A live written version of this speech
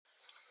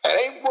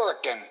It ain't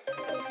working.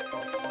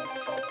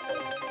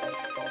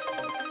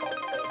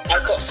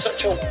 I've got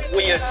such a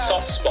weird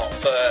soft spot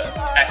for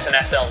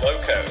SNSL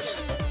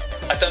locos.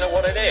 I don't know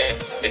what it is.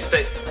 It's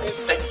that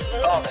they're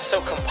so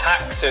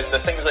compact and the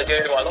things they do,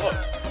 I love them.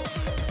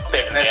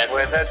 Business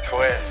with a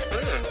twist.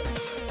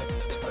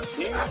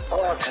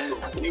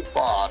 The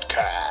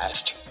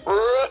podcast.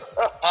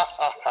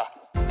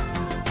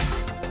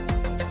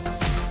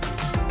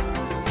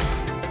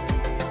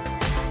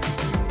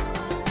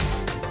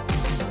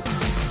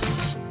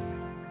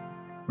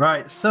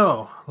 Right,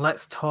 so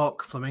let's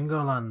talk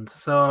Flamingo Land.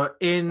 So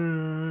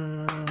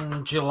in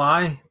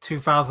July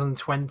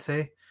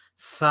 2020,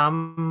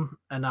 Sam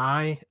and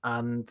I,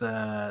 and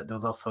there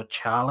was also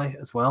Charlie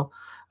as well,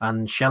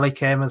 and Shelley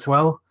came as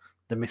well,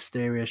 the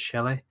mysterious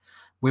Shelley.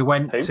 We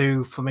went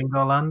to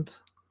Flamingo Land,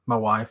 my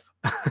wife.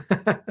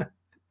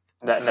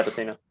 Never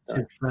seen her.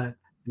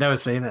 Never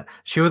seen it.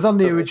 She was on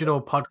the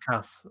original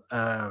podcast,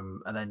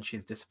 and then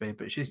she's disappeared,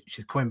 but she's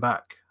coming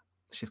back.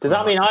 Does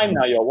that mean I'm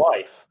now your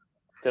wife?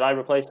 Did I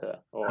replace her?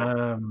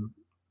 Or...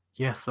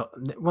 Yes.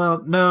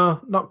 Well,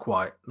 no, not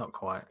quite. Not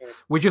quite.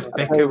 We just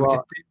bicker. We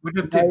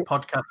just did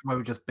podcasts where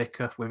we just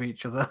bicker with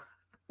each other.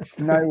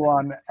 No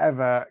one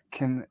ever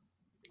can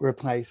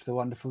replace the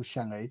wonderful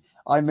Shelley.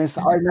 I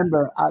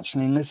remember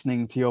actually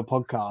listening to your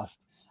podcast,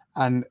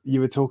 and you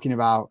were talking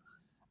about,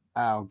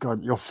 oh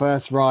God, your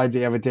first ride that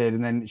you ever did,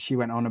 and then she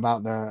went on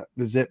about the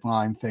zip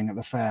line thing at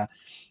the fair.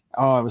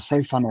 Oh, it was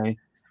so funny.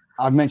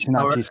 I've mentioned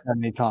that to you so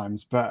many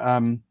times,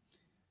 but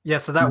yeah,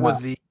 so that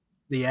was the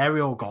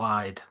aerial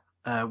glide,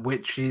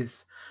 which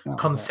is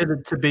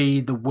considered to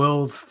be the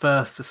world's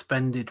first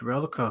suspended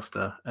roller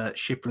coaster at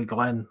Shipley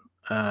Glen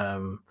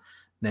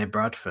near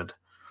Bradford.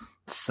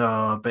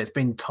 So, but it's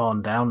been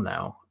torn down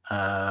now.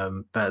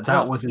 But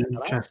that was an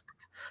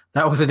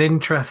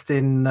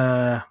interesting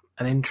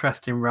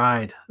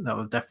ride. That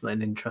was definitely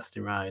an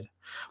interesting ride.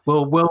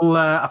 We'll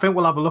I think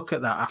we'll have a look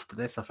at that after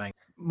this. I think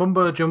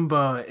Mumbo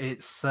Jumbo.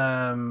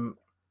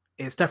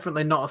 It's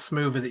definitely not as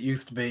smooth as it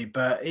used to be,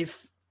 but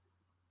it's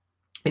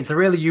a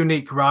really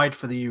unique ride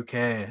for the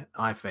UK,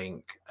 I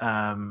think.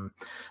 The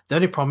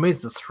only problem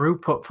is the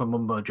throughput for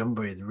Mumbo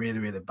Jumbo is really,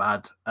 really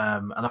bad.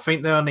 And I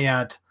think they only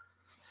had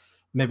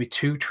maybe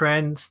two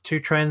trains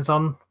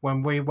on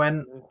when we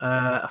went.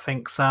 I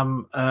think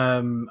Sam,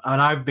 and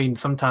I've been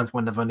sometimes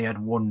when they've only had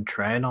one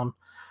train on,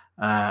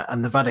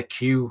 and they've had a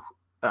queue.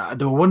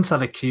 They once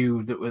had a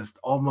queue that was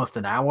almost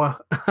an hour,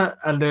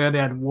 and they only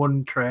had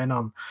one train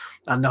on,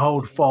 and they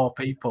hold 4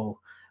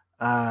 people.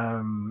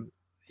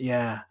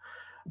 Yeah.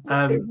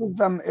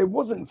 It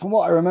wasn't, from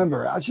what I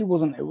remember, it actually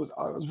wasn't. I was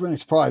really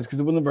surprised because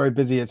it wasn't very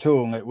busy at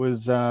all. It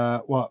was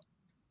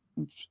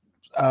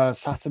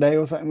Saturday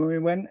or something when we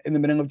went in the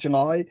middle of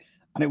July,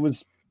 and it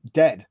was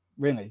dead.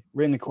 Really,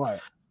 really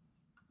quiet.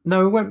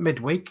 No, we went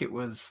midweek. It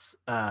was.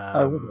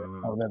 There we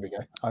go.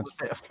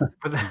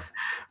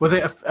 Was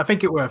it? I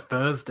think it was a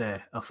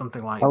Thursday or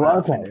something like that.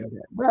 Okay.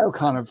 Well,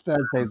 kind of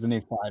Thursday's the new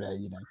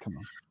Friday, come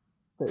on.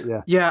 But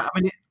yeah. Yeah, I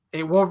mean,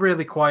 it was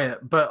really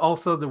quiet, but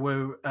also there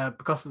were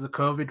because of the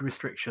COVID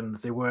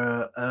restrictions, they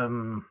were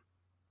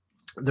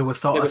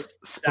sort of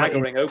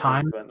splitting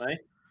time, weren't they?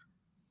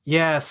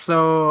 Yeah,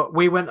 so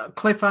we went.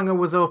 Cliffhanger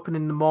was open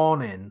in the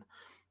morning,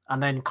 and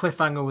then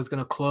Cliffhanger was going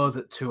to close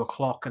at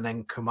 2:00, and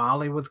then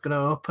Kamali was going to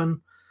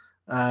open.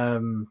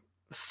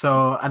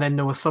 So, and then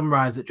there were some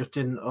rides that just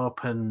didn't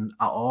open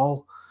at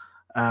all.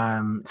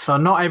 So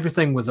not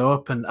everything was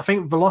open. I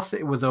think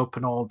Velocity was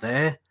open all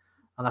day,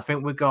 and I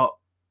think we got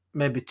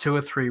maybe 2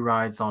 or 3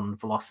 rides on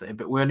Velocity,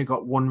 but we only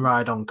got 1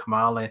 ride on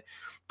Kamali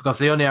because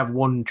they only have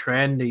 1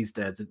 train these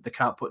days. They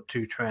can't put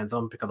 2 trains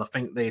on because I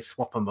think they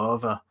swap them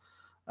over,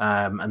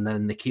 and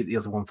then they keep the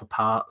other one for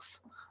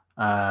parts.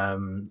 I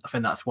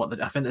think that's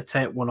what I think they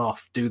take one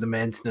off, do the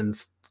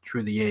maintenance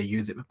through the year,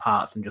 use it for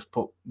parts, and just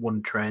put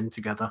 1 train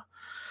together.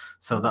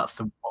 So that's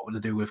what they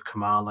do with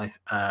Kamali.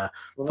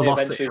 Will they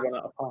eventually run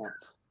out of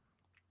parts?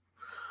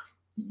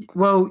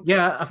 Well,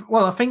 yeah.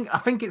 Well, I think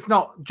it's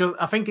not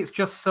just. I think it's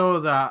just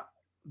so that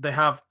they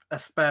have a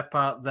spare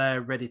part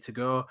there ready to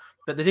go.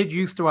 But they did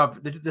used to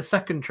have the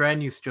second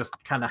train used to just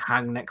kind of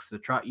hang next to the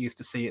track. You used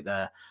to see it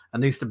there,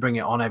 and they used to bring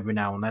it on every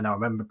now and then. I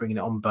remember bringing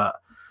it on, but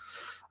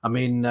I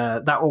mean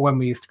that was when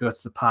we used to go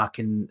to the park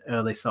in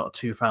early sort of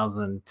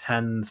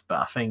 2010s. But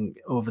I think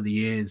over the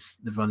years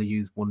they've only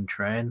used 1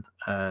 train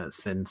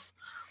since.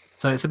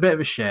 So it's a bit of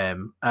a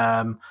shame.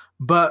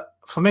 But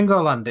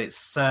Flamingo Land,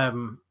 it's a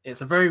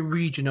very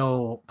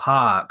regional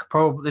park.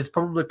 There's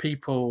probably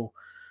people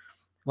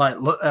like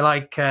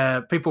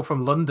people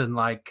from London,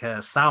 like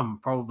Sam,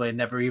 probably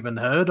never even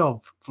heard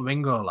of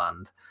Flamingo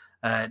Land.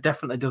 It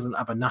definitely doesn't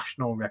have a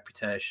national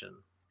reputation,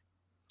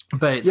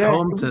 but it's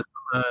home to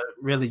some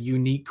really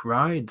unique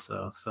rides.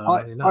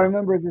 I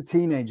remember as a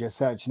teenager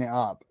searching it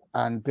up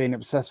and being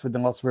obsessed with the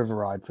Lost River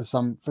ride for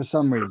some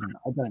reason.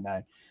 I don't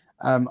know.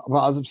 But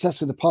I was obsessed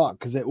with the park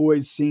because it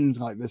always seems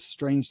like this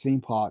strange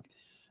theme park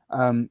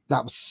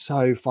that was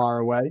so far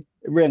away.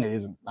 It really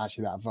isn't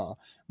actually that far,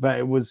 but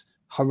it was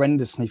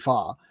horrendously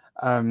far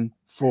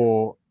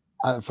for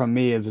from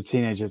me as a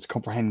teenager to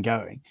comprehend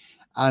going.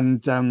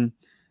 And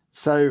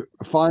so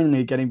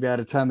finally getting to be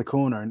able to turn the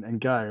corner and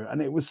go.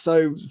 And it was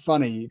so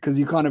funny because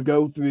you kind of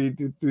go through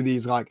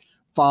these like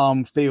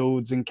farm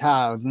fields and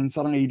cows, and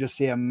suddenly you just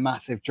see a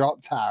massive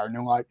drop tower, and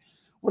you're like,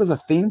 what is a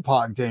theme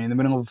park doing in the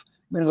middle of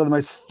the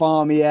most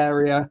farmy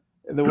area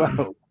in the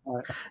world?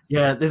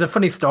 Yeah, there's a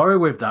funny story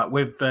with that,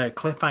 with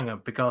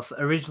Cliffhanger, because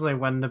originally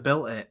when they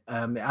built it,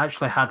 it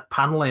actually had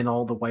paneling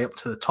all the way up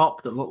to the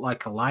top that looked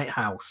like a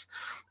lighthouse.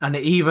 And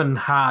it even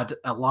had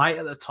a light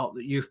at the top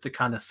that used to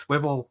kind of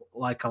swivel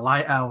like a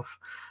lighthouse.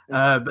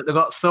 But they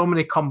got so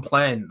many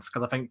complaints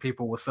because I think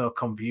people were so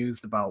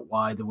confused about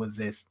why there was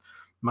this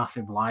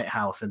massive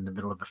lighthouse in the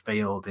middle of a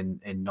field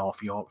in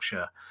North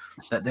Yorkshire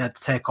that they had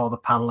to take all the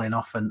paneling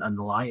off and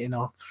the lighting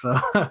off. So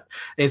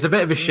it's a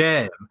bit of a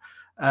shame.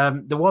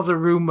 There was a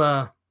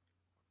rumor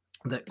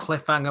that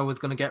Cliffhanger was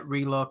going to get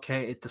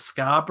relocated to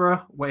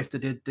Scarborough, where if they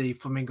did the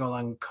Flamingo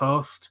Land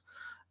Coast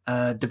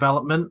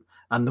development,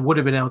 and they would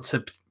have been able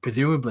to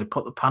presumably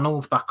put the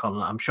panels back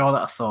on. I'm sure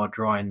that I saw a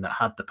drawing that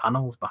had the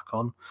panels back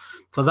on,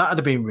 so that would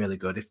have been really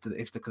good if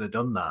they could have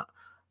done that.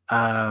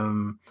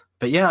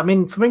 But yeah, I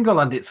mean, Flamingo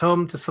Land, it's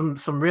home to some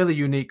really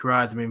unique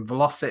rides. I mean,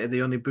 Velocity,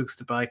 the only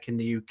booster bike in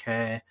the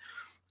UK.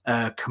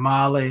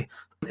 Kamali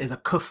is a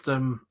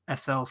custom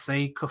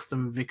SLC,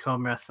 custom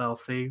Vekoma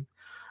SLC.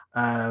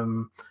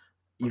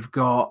 You've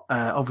got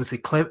obviously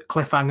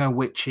Cliffhanger,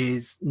 which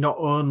is not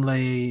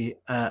only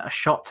a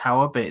shot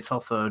tower, but it's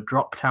also a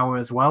drop tower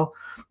as well.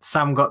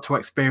 Sam got to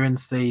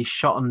experience the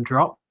shot and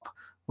drop,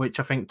 which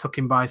I think took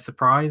him by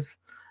surprise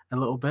a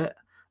little bit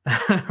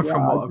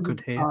from what I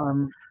could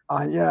hear.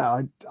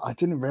 I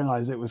didn't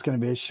realize it was going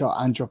to be a shot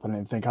and drop. I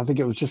didn't think. I think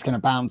it was just going to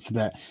bounce a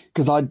bit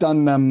because I'd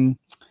done,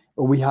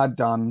 or we had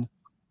done.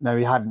 No,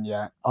 we hadn't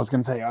yet. I was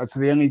going to say, so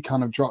the only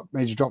kind of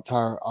major drop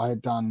tower I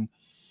had done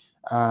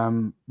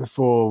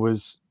before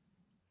was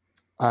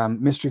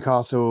Mystery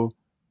Castle,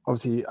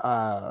 obviously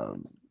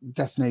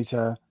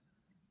Detonator,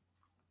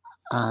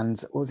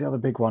 and what was the other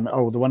big one?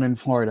 Oh, the one in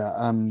Florida.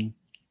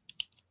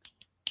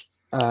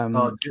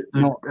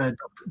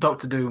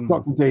 Dr. Doom.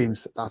 Dr.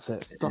 Doom's, that's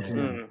it. Dr.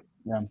 Doom.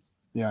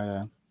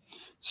 Yeah.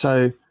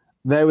 So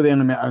they were the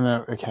only. I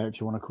know. Okay, if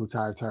you want to call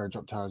Tower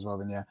drop tower as well,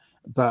 then yeah.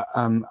 But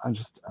I'm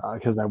just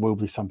because there will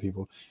be some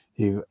people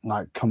who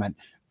like comment.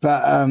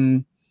 But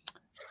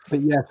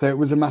yeah, so it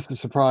was a massive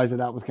surprise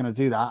that was going to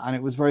do that, and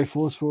it was very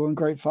forceful and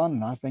great fun.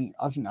 And I think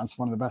that's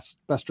one of the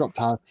best drop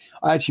towers.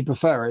 I actually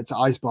prefer it to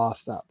Ice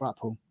Blast at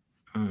Blackpool.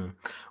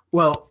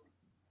 Well,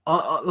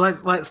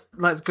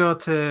 let's go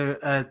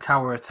to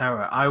Tower of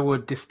Terror. I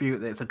would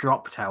dispute that it's a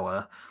drop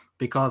tower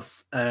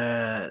because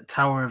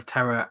Tower of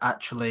Terror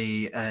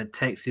actually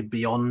takes you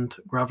beyond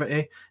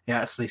gravity. It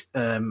actually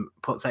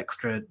puts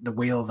extra. The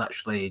wheels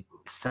actually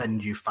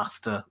send you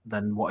faster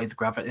than what is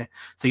gravity.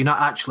 So you're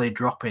not actually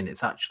dropping.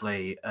 It's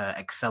actually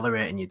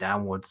accelerating you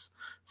downwards.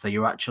 So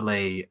you're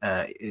actually.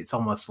 It's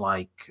almost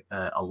like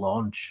a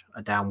launch,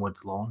 a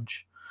downwards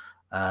launch.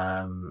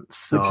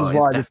 So which is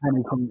why the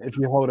penny if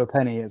you hold a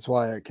penny, it's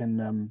why it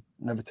can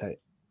levitate.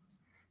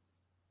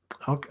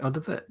 Okay, oh,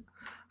 does it?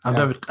 I've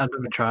never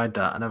tried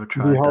that. I never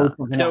tried that.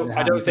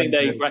 I don't think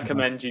they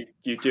recommend you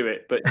do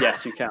it, but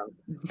yes, you can.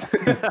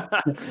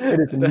 It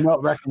is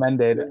not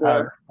recommended.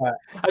 I'm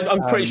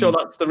pretty sure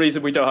that's the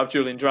reason we don't have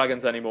Julian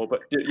Dragons anymore.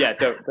 But yeah,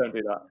 don't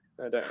do that.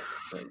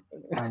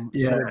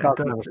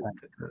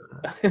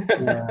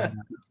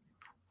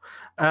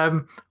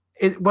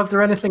 Was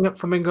there anything at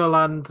Flamingo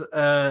Land,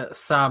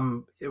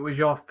 Sam? It was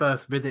your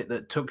first visit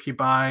that took you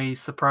by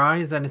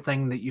surprise.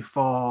 Anything that you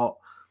thought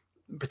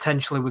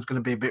potentially was going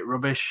to be a bit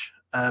rubbish,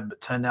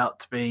 but turned out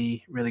to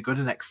be really good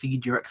and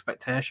exceed your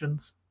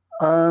expectations?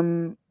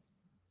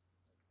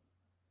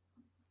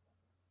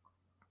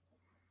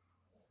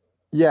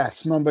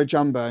 Yes, Mumbo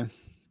Jumbo.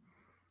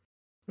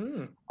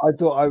 I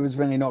thought I was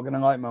really not going to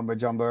like Mumbo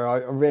Jumbo.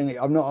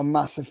 I'm not a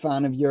massive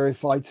fan of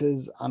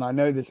Eurofighters, and I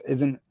know this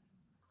isn't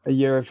a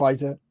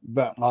Eurofighter,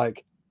 but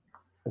like,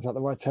 is that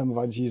the right term? Have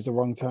I just used the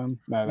wrong term?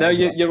 No,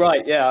 you're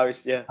right. Yeah, I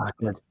was. Yeah.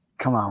 Good.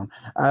 Come on.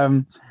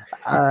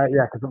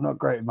 Yeah, because I'm not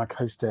great with my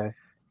coaster,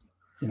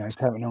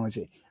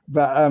 terminology.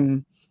 But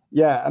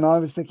yeah, and I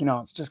was thinking,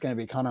 it's just going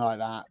to be kind of like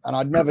that. And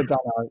I'd never done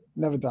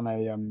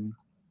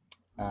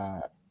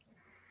a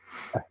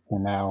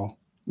SNL.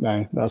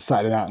 No, that's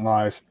Saturday Night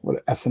Live.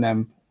 What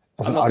S&M?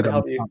 I'm not going to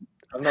help you.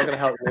 I'm not going to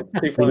help you.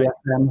 It's too funny.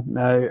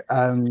 No.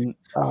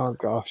 Oh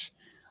gosh.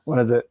 What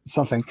is it?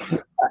 Something.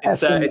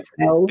 It's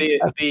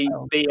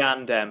B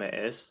and M. It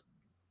is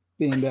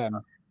B and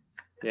M.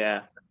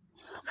 Yeah.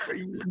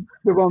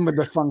 The one with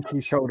the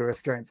funky shoulder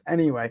restraints.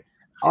 Anyway,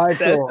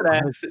 it's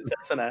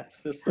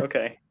SNS. Just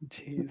okay.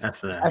 Jeez.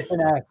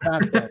 SNS.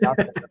 That's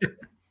it.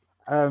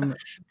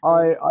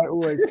 I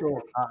always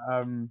thought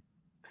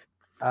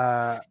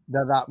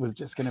that was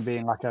just going to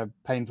be like a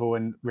painful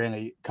and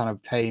really kind of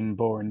tame,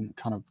 boring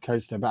kind of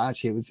coaster, but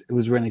actually it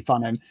was really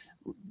fun, and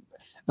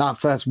that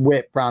first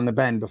whip round the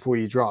bend before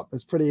you drop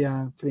was pretty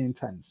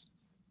intense.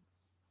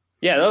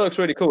 Yeah, that looks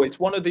really cool. It's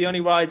one of the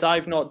only rides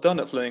I've not done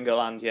at Flamingo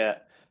Land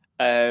yet.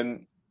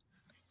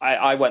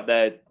 I went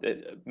there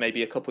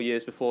maybe a couple of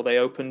years before they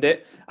opened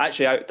it.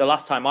 Actually, the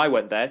last time I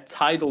went there,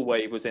 Tidal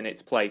Wave was in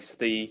its place.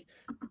 The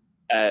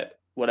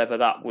whatever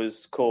that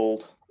was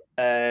called.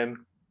 It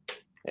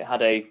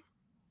had a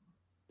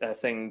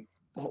thing.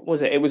 What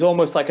was it? It was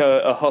almost like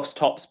a Huss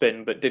top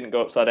spin, but didn't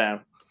go upside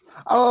down.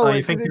 Oh, are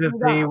you thinking of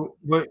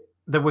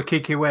the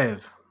Waikiki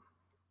Wave?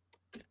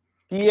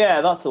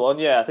 Yeah, that's the one.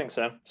 Yeah, I think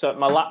so. So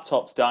my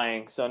laptop's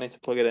dying, so I need to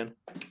plug it in.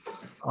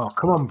 Oh,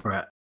 come on,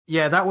 Brett.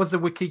 Yeah, that was the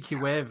Waikiki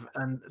Wave,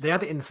 and they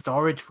had it in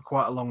storage for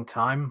quite a long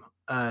time,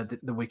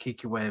 the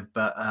Waikiki Wave,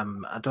 but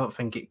I don't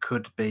think it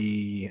could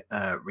be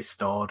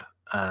restored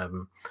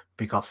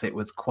because it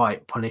was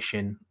quite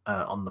punishing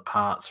on the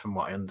parts, from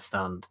what I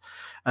understand.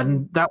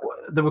 And that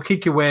the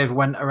Waikiki Wave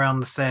went around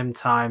the same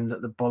time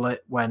that the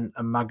Bullet went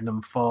and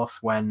Magnum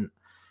Force went.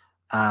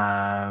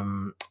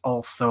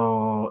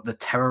 Also, the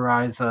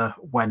Terrorizer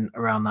went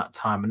around that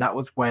time, and that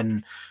was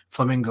when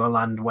Flamingo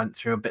Land went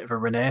through a bit of a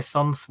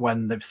renaissance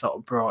when they've sort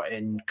of brought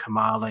in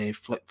Kamali,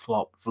 Flip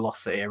Flop,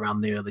 Velocity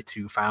around the early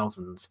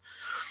 2000s.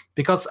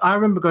 Because I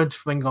remember going to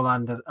Flamingo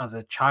Land as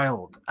a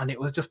child, and it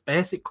was just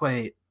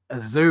basically a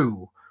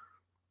zoo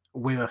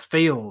with a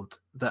field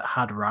that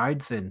had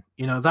rides in.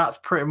 You know, that's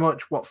pretty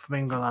much what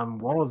Flamingo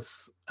Land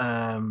was,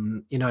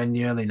 in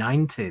the early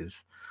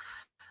 90s.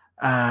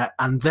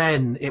 And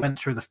then it went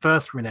through the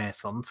first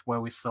renaissance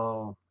where we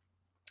saw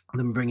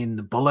them bring in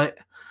the Bullet,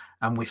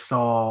 and we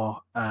saw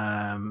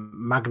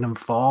Magnum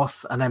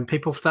Force, and then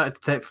people started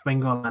to take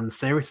Flamingo Land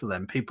seriously.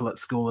 Then people at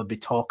school would be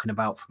talking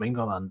about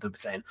Flamingo Land. They'd be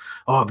saying,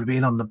 "Oh, have you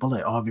been on the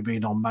Bullet? Or have you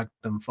been on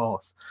Magnum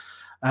Force?"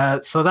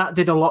 So that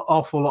did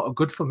awful lot of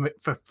good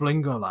for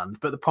Flamingo Land.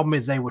 But the problem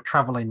is they were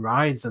traveling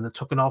rides, and they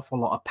took an awful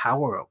lot of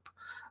power up.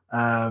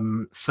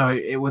 So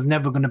it was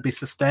never going to be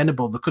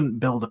sustainable. They couldn't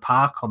build a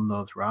park on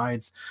those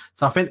rides.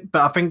 So I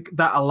think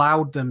that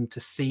allowed them to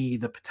see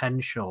the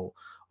potential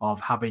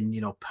of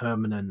having,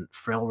 permanent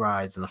thrill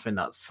rides. And I think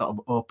that sort of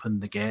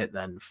opened the gate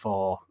then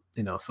for,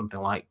 something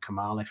like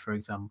Kamali, for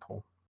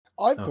example.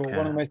 I thought one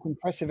of the most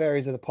impressive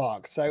areas of the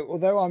park. So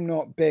although I'm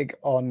not big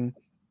on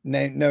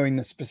knowing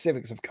the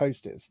specifics of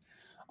coasters,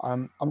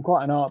 I'm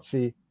quite an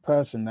artsy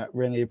person that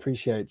really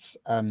appreciates,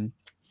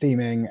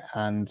 theming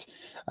and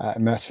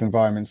immersive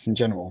environments in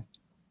general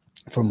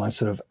from my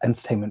sort of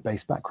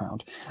entertainment-based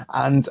background.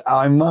 And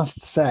I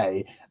must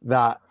say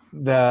that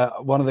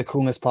one of the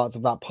coolest parts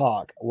of that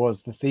park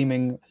was the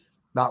theming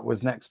that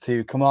was next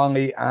to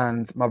Kamali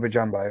and Mubba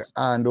Jumbo,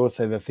 and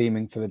also the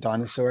theming for the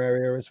dinosaur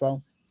area as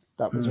well.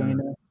 That was really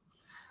nice.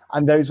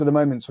 And those were the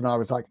moments when I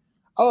was like,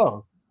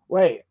 oh,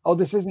 wait,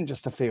 this isn't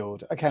just a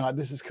field. Okay, like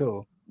this is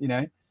cool,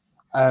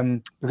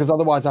 because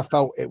otherwise I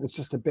felt it was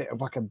just a bit of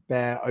like a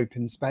bare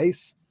open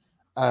space.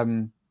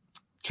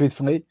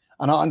 Truthfully,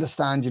 and I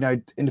understand,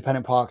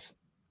 independent parks,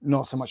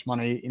 not so much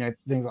money,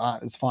 things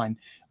like that, it's fine,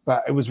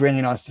 but it was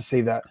really nice to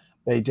see that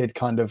they did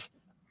kind of,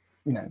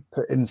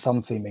 put in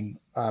some theming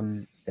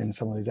in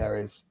some of these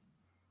areas.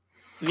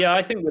 Yeah,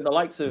 I think with the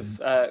likes of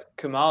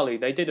Kamali,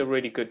 they did a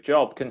really good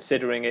job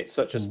considering it's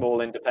such a small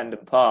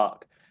independent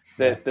park.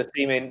 The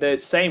theming, the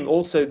same,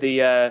 also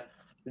the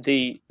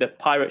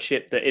pirate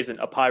ship that isn't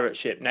a pirate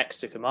ship next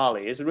to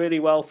Kamali is really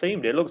well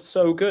themed. It looks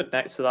so good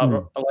next to that,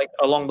 like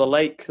along the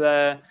lake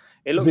there.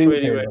 It looks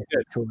really, really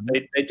good. Cool,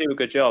 they do a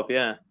good job,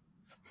 yeah.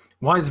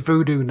 Why is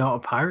Voodoo not a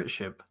pirate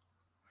ship?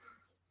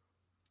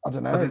 I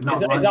don't know. Is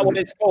that what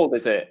it's called?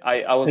 Is it?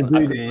 I wasn't.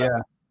 Voodoo, yeah.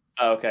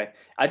 Oh, okay.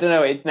 I don't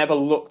know. It never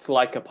looked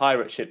like a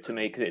pirate ship to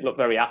me because it looked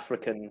very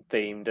African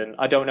themed, and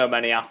I don't know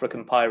many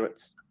African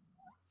pirates.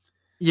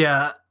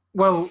 Yeah.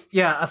 Well,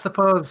 yeah, I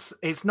suppose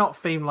it's not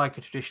themed like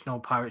a traditional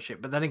pirate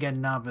ship, but then again,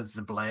 now there's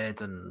the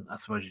Blade, and I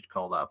suppose you'd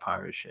call that a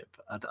pirate ship.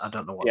 I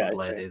don't know what the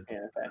Blade is.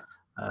 Yeah,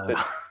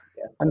 okay.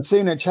 And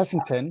soon at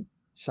Chessington,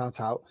 shout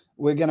out,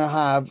 we're going to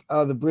have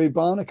the Blue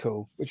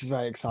Barnacle, which is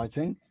very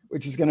exciting,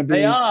 which is going to be...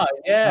 They are,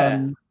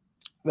 yeah.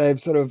 They've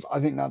sort of, I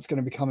think that's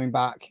going to be coming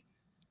back,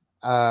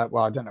 well,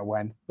 I don't know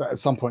when, but at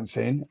some point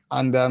soon.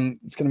 And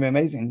it's going to be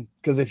amazing,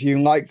 because if you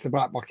liked the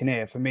Black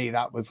Buccaneer, for me,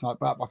 that was like,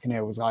 Black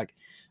Buccaneer was like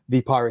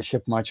the pirate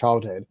ship of my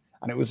childhood,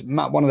 and it was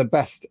one of the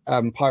best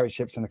pirate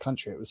ships in the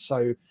country. It was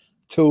so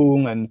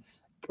tall and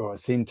it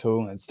seemed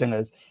tall and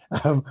stingers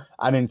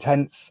and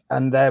intense,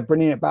 and they're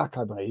bringing it back,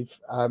 I believe.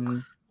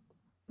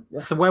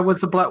 So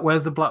where's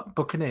the Black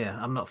Buccaneer?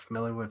 I'm not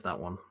familiar with that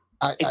one.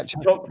 It's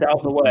tucked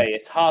out the way.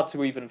 It's hard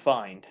to even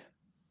find.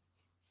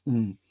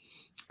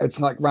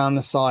 It's like round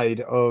the side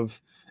of.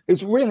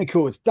 It's really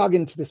cool. It's dug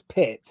into this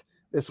pit.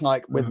 It's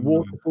like with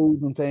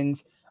waterfalls and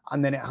things,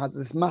 and then it has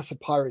this massive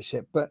pirate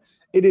ship, but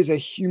it is a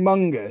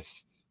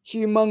humongous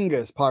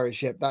pirate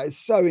ship that is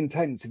so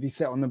intense. If you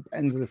sit on the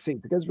ends of the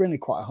seats, it goes really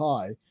quite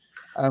high.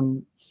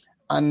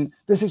 And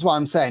this is what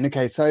I'm saying.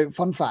 Okay, so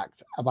fun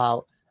fact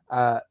about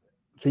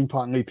theme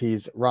park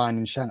loopies, Ryan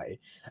and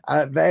Shelley.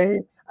 They,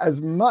 as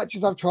much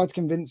as I've tried to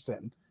convince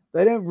them,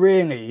 they don't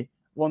really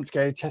want to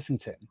go to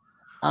Chessington.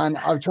 And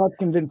I've tried to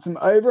convince them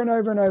over and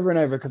over and over and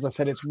over, because I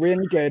said it's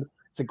really good.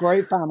 It's a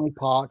great family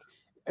park.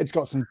 It's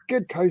got some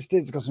good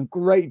coasters. It's got some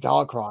great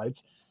dark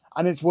rides.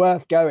 And it's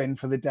worth going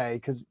for the day,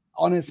 because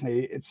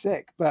honestly, it's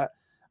sick. But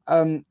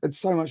it's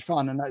so much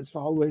fun, and that's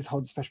always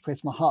holds a special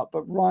place in my heart.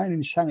 But Ryan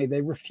and Shelley,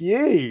 they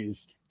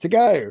refuse to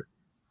go.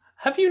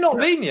 Have you not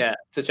been yet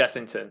to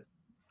Chessington?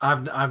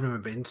 I've never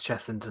been to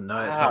Chessington.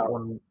 No, it's Wow. not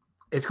one.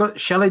 It's got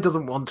Shelley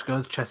doesn't want to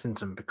go to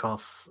Chessington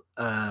because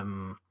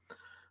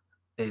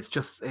it's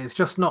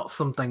just not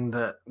something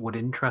that would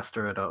interest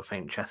her. I don't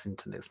think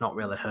Chessington. It's not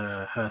really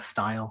her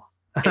style.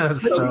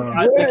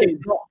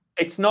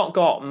 It's not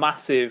got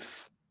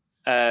massive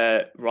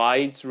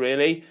rides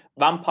really.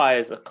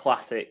 Vampire's a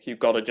classic. You've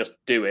got to just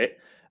do it.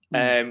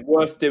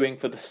 Worth doing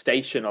for the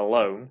station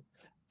alone.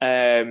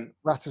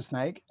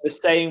 Rattlesnake. The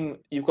same.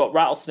 You've got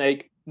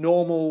Rattlesnake,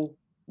 normal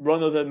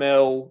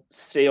run-of-the-mill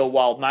steel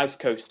wild mouse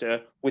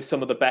coaster with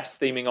some of the best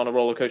theming on a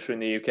roller coaster in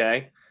the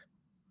UK.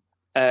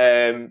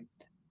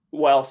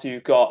 What else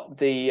you've got?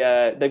 They've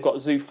got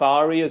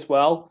Zoofari as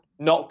well.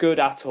 Not good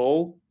at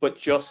all, but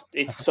just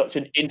it's such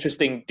an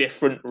interesting,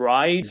 different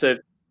ride. So,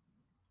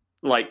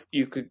 like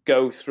you could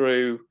go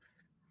through,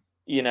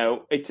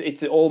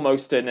 it's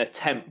almost an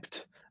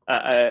attempt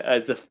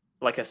as a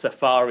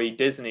safari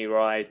Disney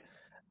ride.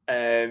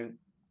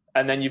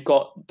 And then you've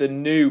got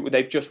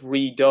they've just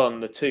redone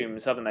the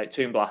Tombs, haven't they?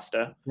 Tomb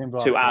Blaster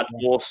to add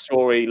more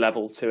story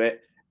level to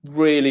it.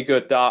 Really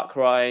good dark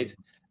ride.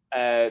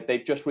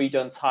 They've just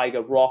redone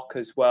Tiger Rock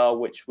as well,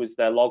 which was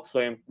their log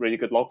flume. Really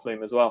good log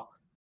flume as well.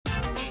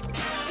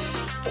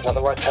 Is that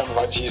the right term? Have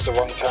I used the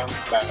wrong term?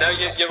 No,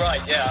 you're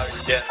right. Yeah.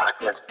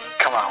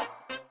 Come on.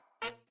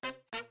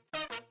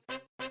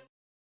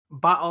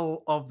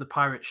 Battle of the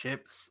pirate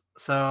ships.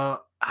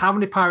 So, how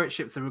many pirate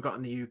ships have we got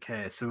in the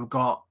UK? So we've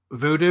got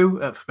Voodoo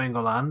at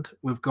Flamingo Land.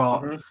 We've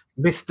got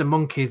Mr.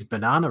 Monkey's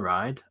Banana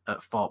Ride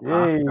at Fort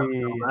Park. Is that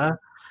still there?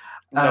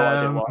 No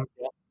idea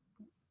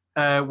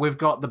why. We've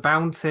got the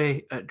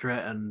Bounty at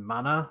Drayton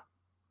Manor.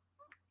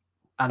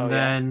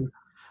 And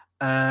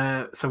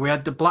so we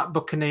had the Black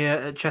Buccaneer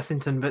at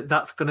Chessington, but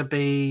that's going to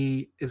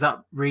be, is that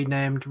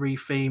renamed,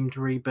 rethemed,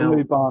 rebuilt?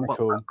 Blue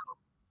Barnacle.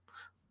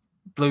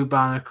 Blue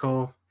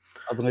Barnacle.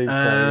 I believe so,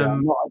 yeah. I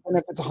don't know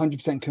if it's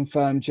 100%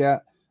 confirmed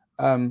yet,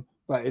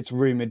 but it's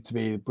rumoured to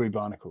be Blue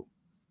Barnacle.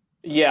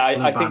 Yeah,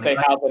 I think they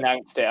have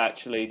announced it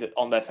actually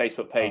on their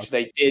Facebook page.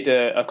 They did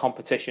a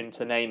competition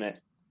to name it.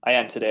 I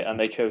entered it and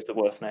they chose the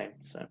worst name.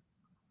 So,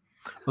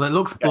 well, it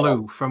looks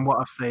blue from what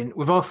I've seen.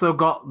 We've also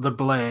got the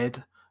Blade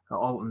at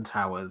Alton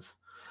Towers.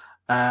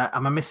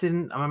 Am I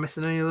missing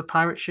any of the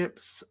pirate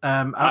ships?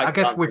 I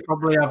guess we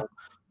probably have.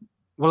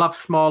 We'll have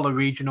smaller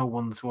regional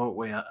ones, won't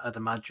we? I'd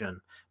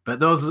imagine, but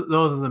those are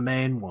the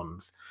main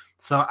ones.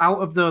 So out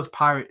of those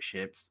pirate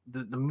ships,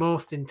 the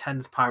most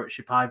intense pirate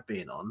ship I've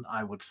been on,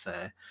 I would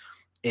say,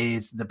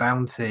 is the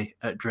Bounty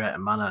at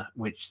Drayton Manor,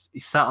 which he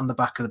sat on the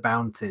back of the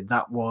Bounty.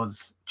 That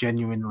was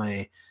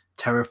genuinely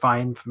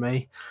terrifying for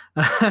me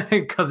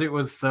because it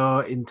was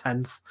so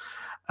intense.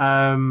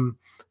 So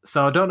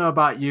I don't know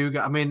about you.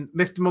 I mean,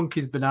 Mr.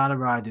 Monkey's Banana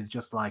Ride is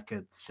just like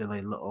a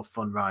silly little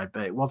fun ride,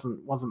 but it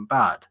wasn't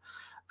bad.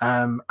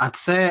 I'd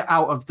say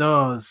out of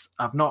those,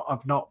 I've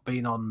not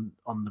been on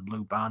the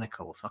Blue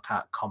Barnacle, so I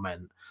can't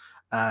comment.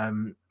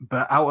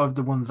 But out of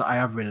the ones that I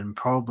have ridden,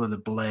 probably the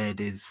Blade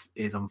is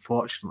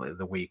unfortunately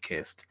the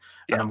weakest.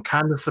 Yeah. And I'm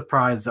kind of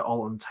surprised that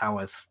Alton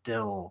Towers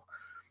still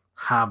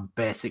have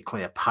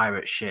basically a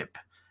pirate ship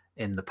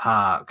in the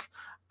park.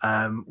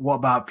 What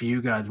about for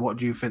you guys? What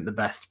do you think the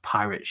best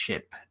pirate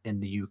ship in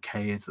the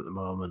UK is at the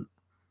moment?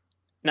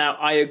 Now,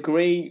 I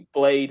agree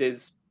Blade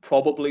is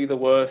probably the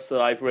worst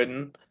that I've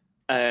ridden.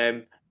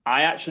 I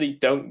actually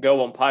don't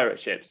go on pirate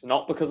ships,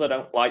 not because I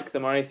don't like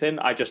them or anything.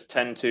 I just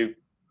tend to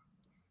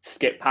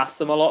skip past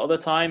them a lot of the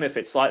time. If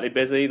it's slightly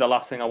busy, the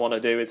last thing I want to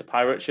do is a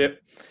pirate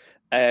ship.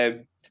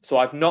 So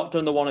I've not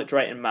done the one at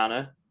Drayton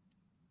Manor.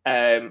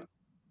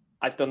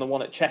 I've done the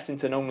one at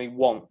Chessington only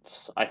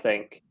once, I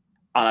think,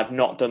 and I've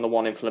not done the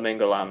one in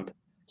Flamingo Land.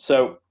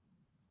 So,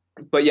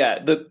 but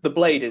yeah, the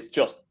Blade is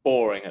just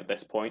boring at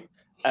this point.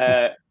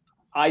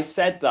 I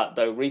said that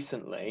though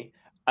recently,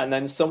 and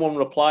then someone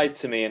replied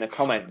to me in a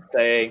comment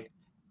saying,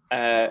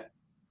 but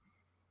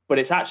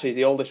it's actually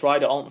the oldest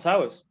ride at Alton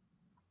Towers.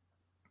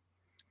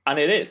 And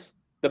it is.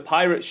 The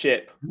pirate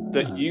ship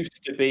that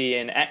used to be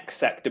in X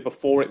Sector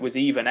before it was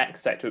even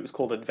X Sector, it was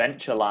called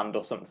Adventureland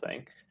or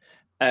something.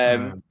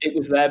 It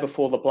was there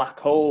before the Black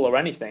Hole or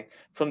anything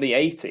from the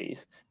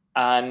 80s.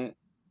 And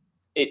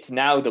it's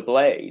now the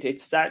Blade.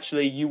 It's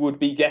actually, you would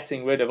be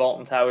getting rid of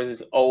Alton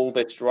Towers'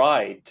 oldest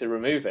ride to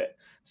remove it.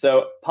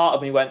 So part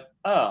of me went,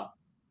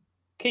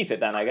 keep it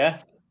then, I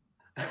guess.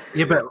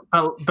 Yeah,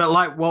 but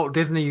like Walt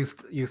Disney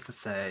used to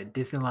say,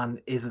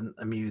 Disneyland isn't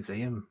a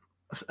museum,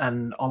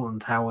 and Alton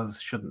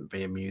Towers shouldn't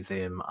be a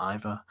museum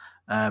either.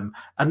 And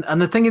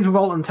the thing is with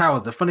Alton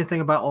Towers, the funny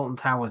thing about Alton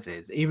Towers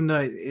is, even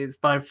though it's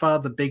by far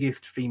the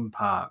biggest theme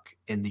park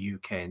in the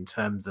UK in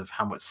terms of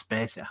how much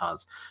space it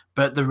has,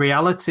 but the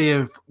reality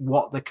of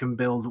what they can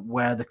build,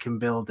 where they can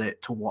build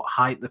it, to what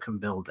height they can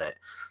build it,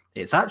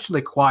 it's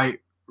actually quite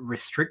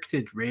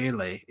restricted,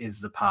 really,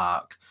 is the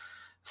park.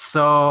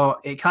 So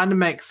it kind of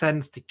makes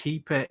sense to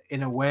keep it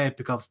in a way,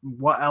 because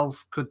what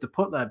else could they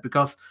put there?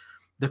 Because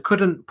they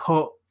couldn't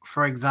put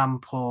for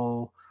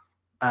example,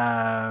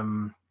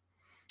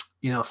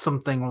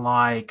 something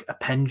like a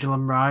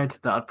pendulum ride,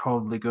 that'd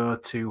probably go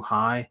too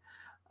high.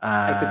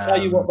 I could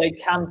tell you what they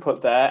can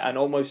put there, and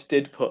almost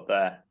did put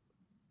there.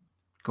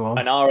 Go on.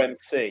 An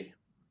RMC.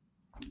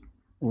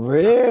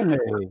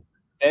 Really?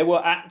 There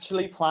were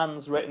actually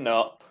plans written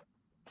up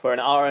for an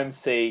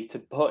RMC to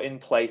put in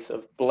place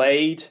of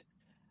Blade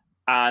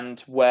and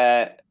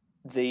where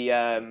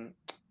the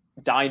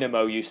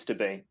Dynamo used to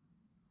be,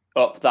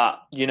 up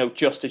that,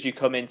 just as you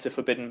come into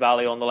Forbidden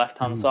Valley on the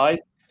left-hand side.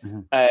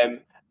 Mm-hmm.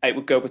 It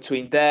would go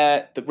between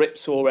there, the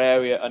Ripsaw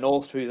area, and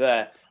all through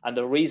there. And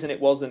the reason it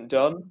wasn't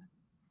done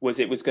was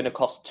it was going to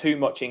cost too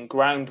much in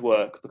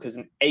groundwork, because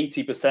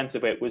 80%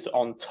 of it was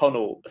on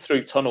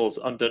through tunnels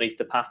underneath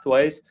the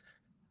pathways,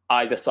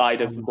 either side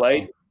of the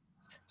Blade.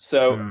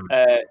 So,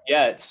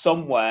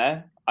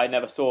 somewhere, I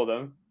never saw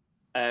them,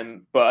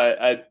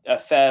 but a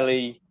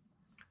fairly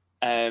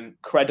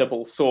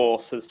credible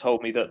source has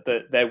told me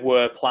that there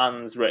were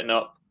plans written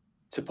up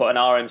to put an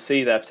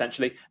RMC there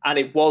potentially, and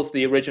it was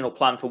the original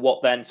plan for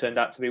what then turned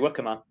out to be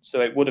Wickerman. So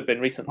it would have been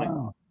recently.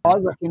 Wow. I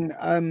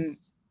reckon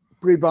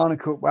Blue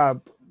Barnacle,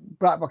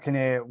 Black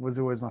Buccaneer was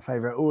always my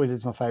favourite. Always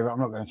is my favourite. I'm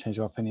not going to change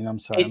my opinion. I'm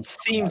sorry. It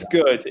seems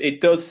good. It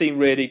does seem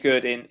really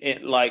good.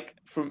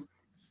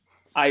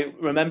 I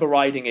remember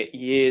riding it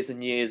years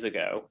and years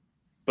ago,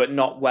 but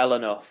not well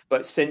enough.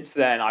 But since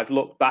then, I've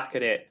looked back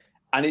at it,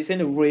 and it's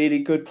in a really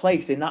good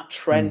place in that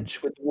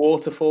trench with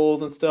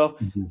waterfalls and stuff.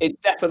 Mm-hmm.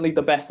 It's definitely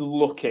the best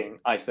looking,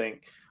 I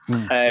think.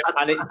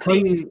 And it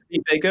seems to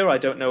be bigger. I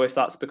don't know if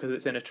that's because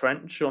it's in a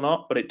trench or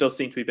not, but it does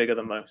seem to be bigger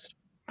than most.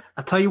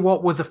 I'll tell you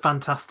what was a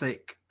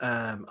fantastic...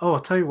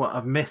 I'll tell you what,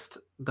 I've missed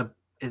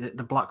is it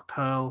the Black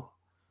Pearl?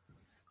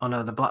 Oh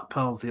no, the Black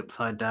Pearl's the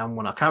upside down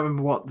one. I can't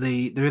remember what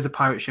there is a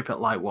pirate ship at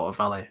Lightwater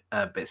Valley,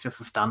 but it's just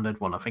a standard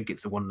one. I think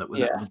it's the one that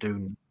was at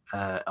Ladoon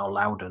or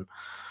Loudon.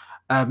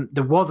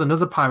 There was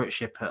another pirate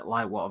ship at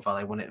Lightwater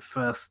Valley when it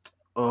first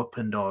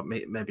opened, or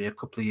maybe a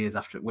couple of years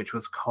after, which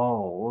was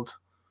called...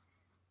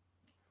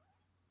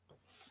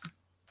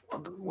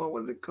 What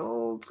was it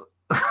called?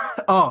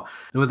 There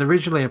was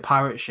originally a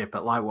pirate ship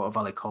at Lightwater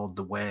Valley called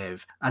the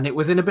Wave, and it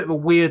was in a bit of a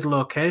weird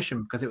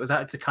location because it was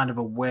actually kind of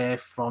away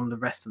from the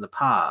rest of the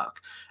park,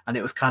 and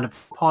it was kind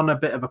of on a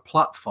bit of a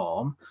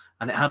platform,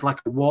 and it had like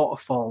a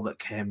waterfall that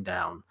came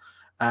down.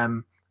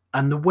 And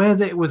the way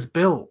that it was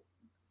built,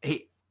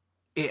 it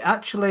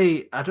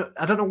actually, I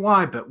don't know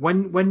why, but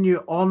when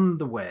you're on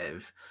the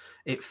Wave,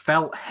 it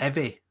felt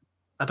heavy.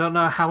 I don't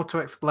know how to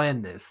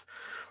explain this,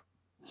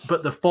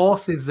 but the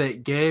forces that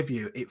it gave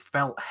you, it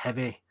felt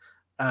heavy.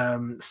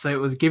 So it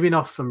was giving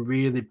off some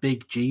really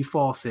big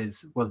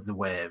G-forces, was the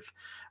Wave.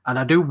 And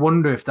I do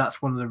wonder if that's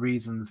one of the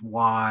reasons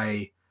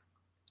why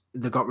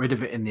they got rid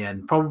of it in the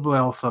end. Probably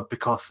also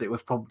because it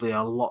was probably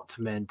a lot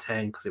to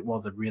maintain because it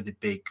was a really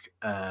big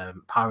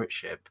pirate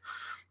ship.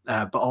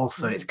 But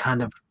also it's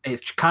kind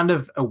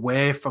of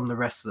away from the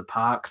rest of the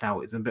park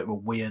now. It's in a bit of a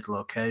weird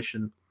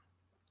location.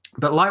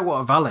 But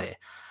Lightwater Valley,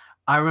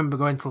 I remember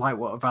going to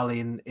Lightwater Valley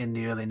in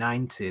the early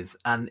 90s,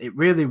 and it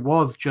really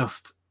was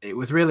it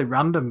was really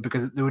random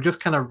because there were just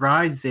kind of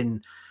rides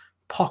in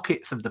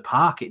pockets of the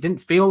park. It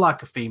didn't feel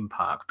like a theme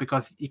park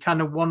because you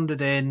kind of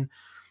wandered in,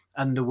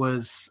 and there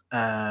was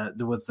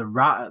the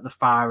rat at the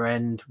far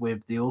end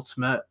with the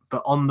ultimate,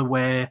 but on the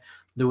way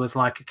there was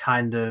like a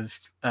kind of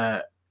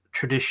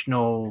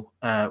traditional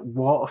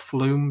water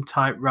flume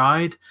type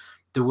ride.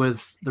 There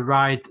was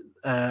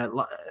a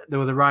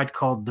ride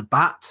called the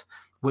Bat,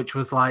 which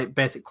was like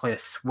basically a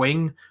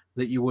swing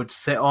that you would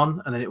sit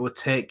on, and then it would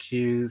take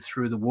you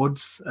through the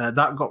woods.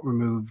 That got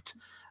removed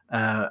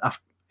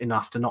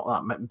after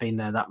not being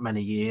there that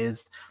many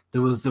years.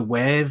 There was the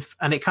Wave,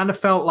 and it kind of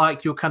felt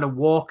like you were kind of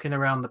walking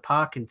around the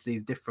park into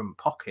these different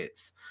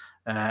pockets.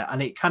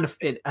 And it kind of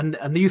and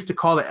they used to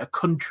call it a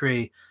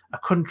country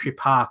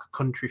park, a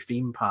country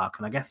theme park,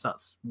 and I guess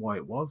that's what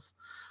it was.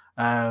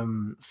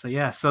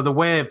 So the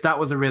Wave, that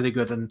was a really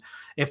good, and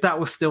if that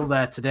was still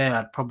there today,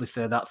 I'd probably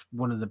say that's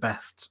one of the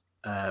best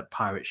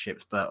pirate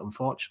ships, but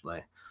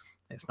unfortunately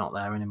it's not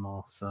there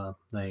anymore, so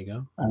there you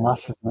go. And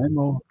that's no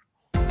more.